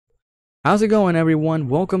How's it going, everyone?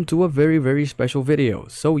 Welcome to a very special video.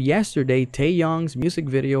 So yesterday, Taeyang's music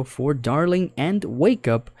video for Darling and Wake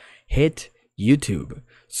Up hit YouTube.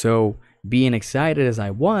 So being excited as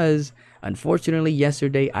I was, unfortunately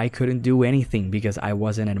yesterday I couldn't do anything because I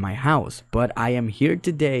wasn't in my house. But I am here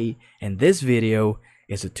today, and this video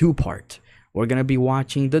is a two-part. We're gonna be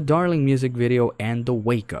watching the Darling music video and the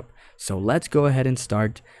Wake Up. So let's go ahead and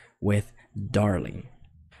start with Darling.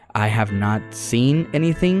 I have not seen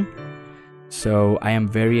anything, so I am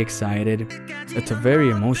very excited. It's a very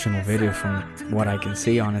emotional video from what I can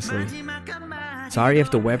see, honestly. Sorry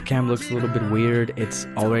if the webcam looks a little bit weird. It's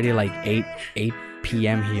already like 8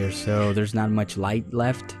 p.m. here, so there's not much light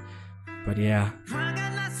left. But yeah.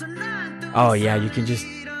 Oh yeah, you can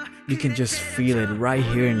just feel it right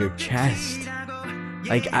here in your chest.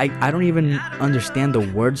 Like I don't even understand the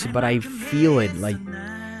words, but I feel it. Like,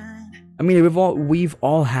 I mean, we've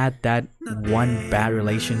all had that one bad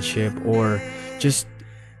relationship, or just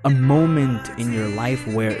a moment in your life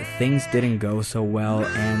where things didn't go so well,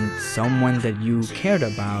 and someone that you cared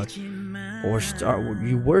about or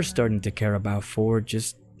you were starting to care about for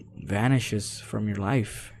just vanishes from your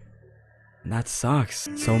life. And that sucks.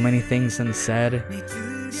 So many things unsaid,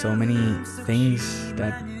 so many things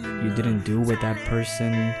that you didn't do with that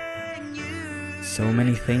person, so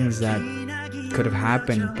many things that could have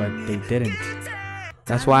happened but they didn't.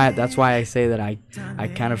 That's why I say that I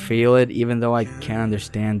kind of feel it, even though I can't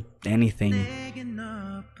understand anything,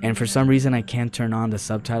 and for some reason I can't turn on the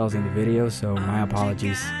subtitles in the video, so my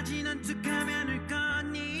apologies.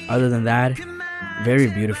 Other than that, very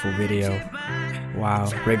beautiful video. Wow,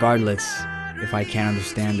 regardless if I can't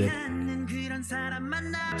understand it.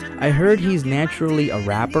 I heard he's naturally a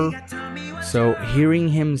rapper, so hearing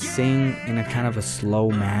him sing in a kind of a slow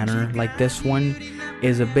manner like this one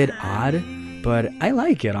is a bit odd, but I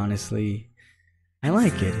like it, honestly. I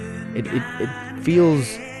like it. It feels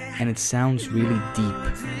and it sounds really deep.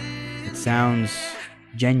 It sounds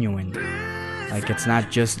genuine. Like it's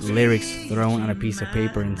not just lyrics thrown on a piece of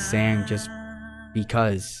paper and sang just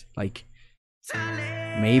because. Like,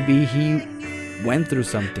 maybe he went through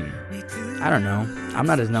something. I don't know. I'm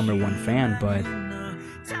not his #1 fan, but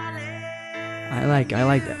I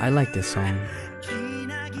like this song.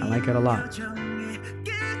 I like it a lot.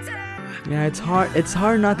 Yeah, it's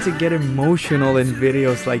hard not to get emotional in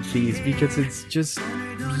videos like these because it's just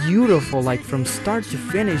beautiful, like from start to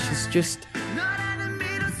finish. It's just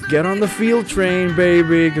get on the field train,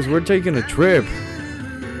 baby, because we're taking a trip.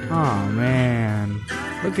 Oh man,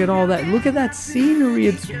 look at all that. Look at that scenery.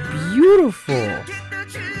 It's beautiful.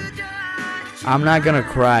 I'm not gonna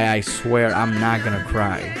cry, I swear I'm not gonna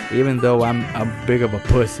cry. Even though I'm a big of a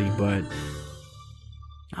pussy, but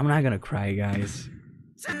I'm not gonna cry, guys.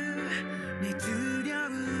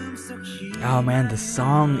 Oh man, the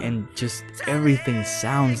song and just everything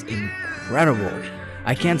sounds incredible.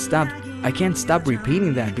 I can't stop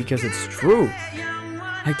repeating that because it's true.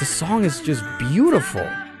 Like, the song is just beautiful.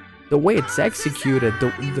 The way it's executed,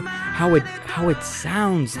 how it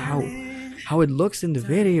sounds, how it looks in the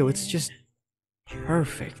video, it's just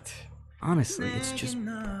perfect. Honestly, it's just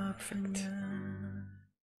perfect.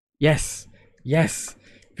 Yes,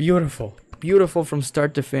 beautiful from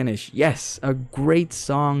start to finish. Yes, a great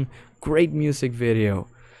song, great music video.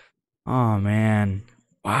 Oh man,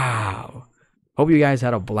 wow. Hope you guys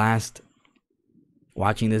had a blast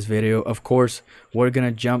watching this video. Of course, we're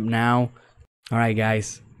gonna jump now. Alright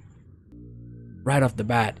guys, right off the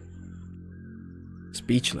bat,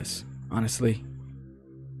 speechless, honestly.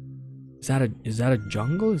 Is that a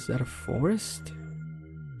jungle? Is that a forest?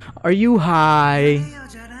 Are you high?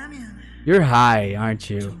 You're high, aren't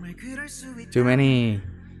you? Too many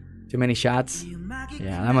shots?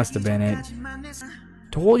 Yeah, that must have been it.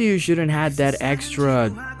 Told you shouldn't have that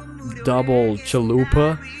extra double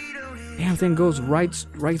chalupa. Damn thing goes right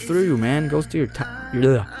through you, man. Goes to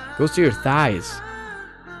your thighs.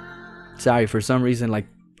 Sorry, for some reason, like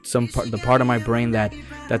the part of my brain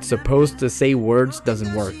that's supposed to say words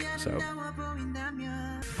doesn't work. So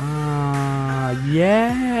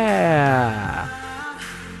yeah.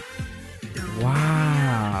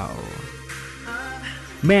 Wow.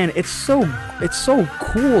 Man, it's so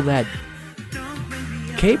cool that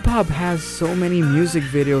K-pop has so many music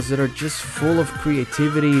videos that are just full of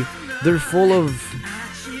creativity. They're full of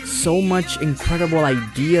so much incredible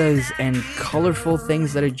ideas and colorful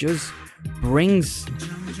things that it brings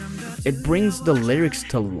the lyrics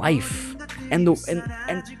to life. And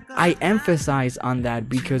I emphasize on that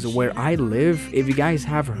because where I live, if you guys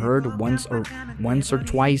have heard once or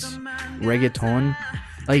twice reggaeton,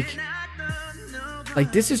 like,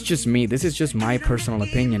 like, this is just me, this is just my personal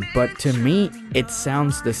opinion, but to me it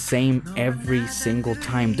sounds the same every single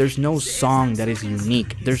time. There's no song that is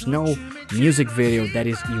unique, there's no music video that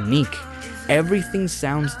is unique. Everything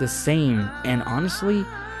sounds the same, and honestly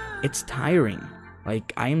it's tiring.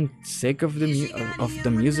 Like, I'm sick of of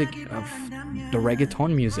the music, of the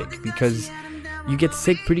reggaeton music, because you get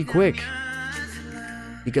sick pretty quick,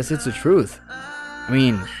 because it's the truth. I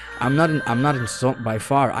mean, I'm not insult by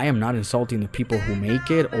far. I am not insulting the people who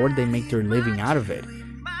make it or they make their living out of it.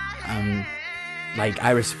 Like,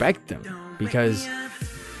 I respect them, because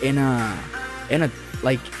in a in a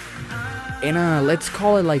like in a let's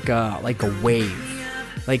call it like a wave.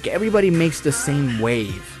 Like, everybody makes the same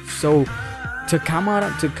wave. So to come out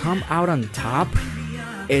on top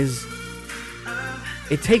is,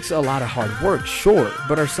 it takes a lot of hard work, sure,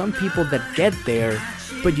 but are some people that get there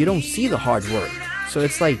but you don't see the hard work. So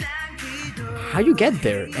it's like, how you get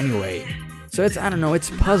there anyway? So it's, I don't know, it's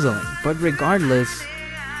puzzling. But regardless,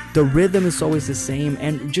 the rhythm is always the same,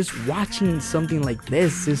 and just watching something like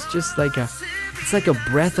this is just like it's like a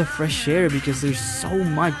breath of fresh air, because there's so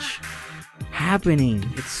much happening.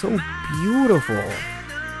 It's so beautiful,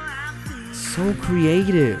 so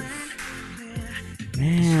creative.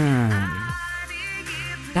 Man,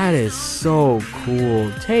 that is so cool.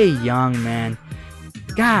 Taeyang, man.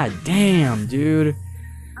 God damn, dude.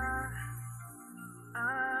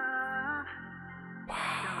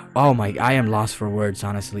 Wow. Oh my, I am lost for words,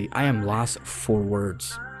 honestly. I am lost for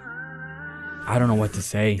words. I don't know what to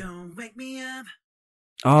say.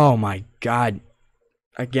 Oh my god.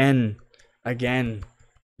 Again.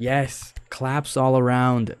 Yes. Claps all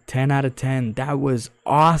around. 10 out of 10. That was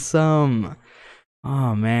awesome.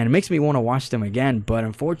 Oh man, it makes me want to watch them again, but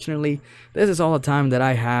unfortunately, this is all the time that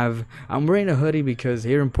I have. I'm wearing a hoodie because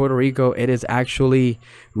here in Puerto Rico, it is actually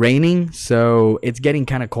raining, so it's getting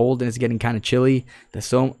kind of cold and it's getting kind of chilly. The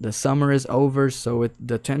summer is over, so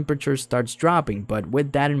the temperature starts dropping. But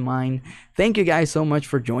with that in mind, thank you guys so much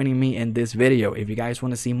for joining me in this video. If you guys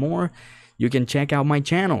want to see more, you can check out my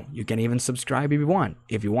channel. You can even subscribe if you want.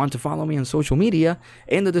 If you want to follow me on social media,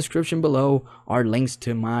 in the description below are links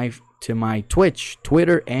to my Twitch,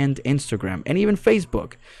 Twitter, and Instagram, and even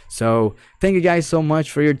Facebook. So thank you guys so much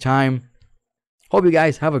for your time. Hope you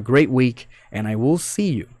guys have a great week, and I will see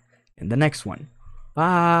you in the next one.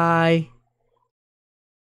 Bye.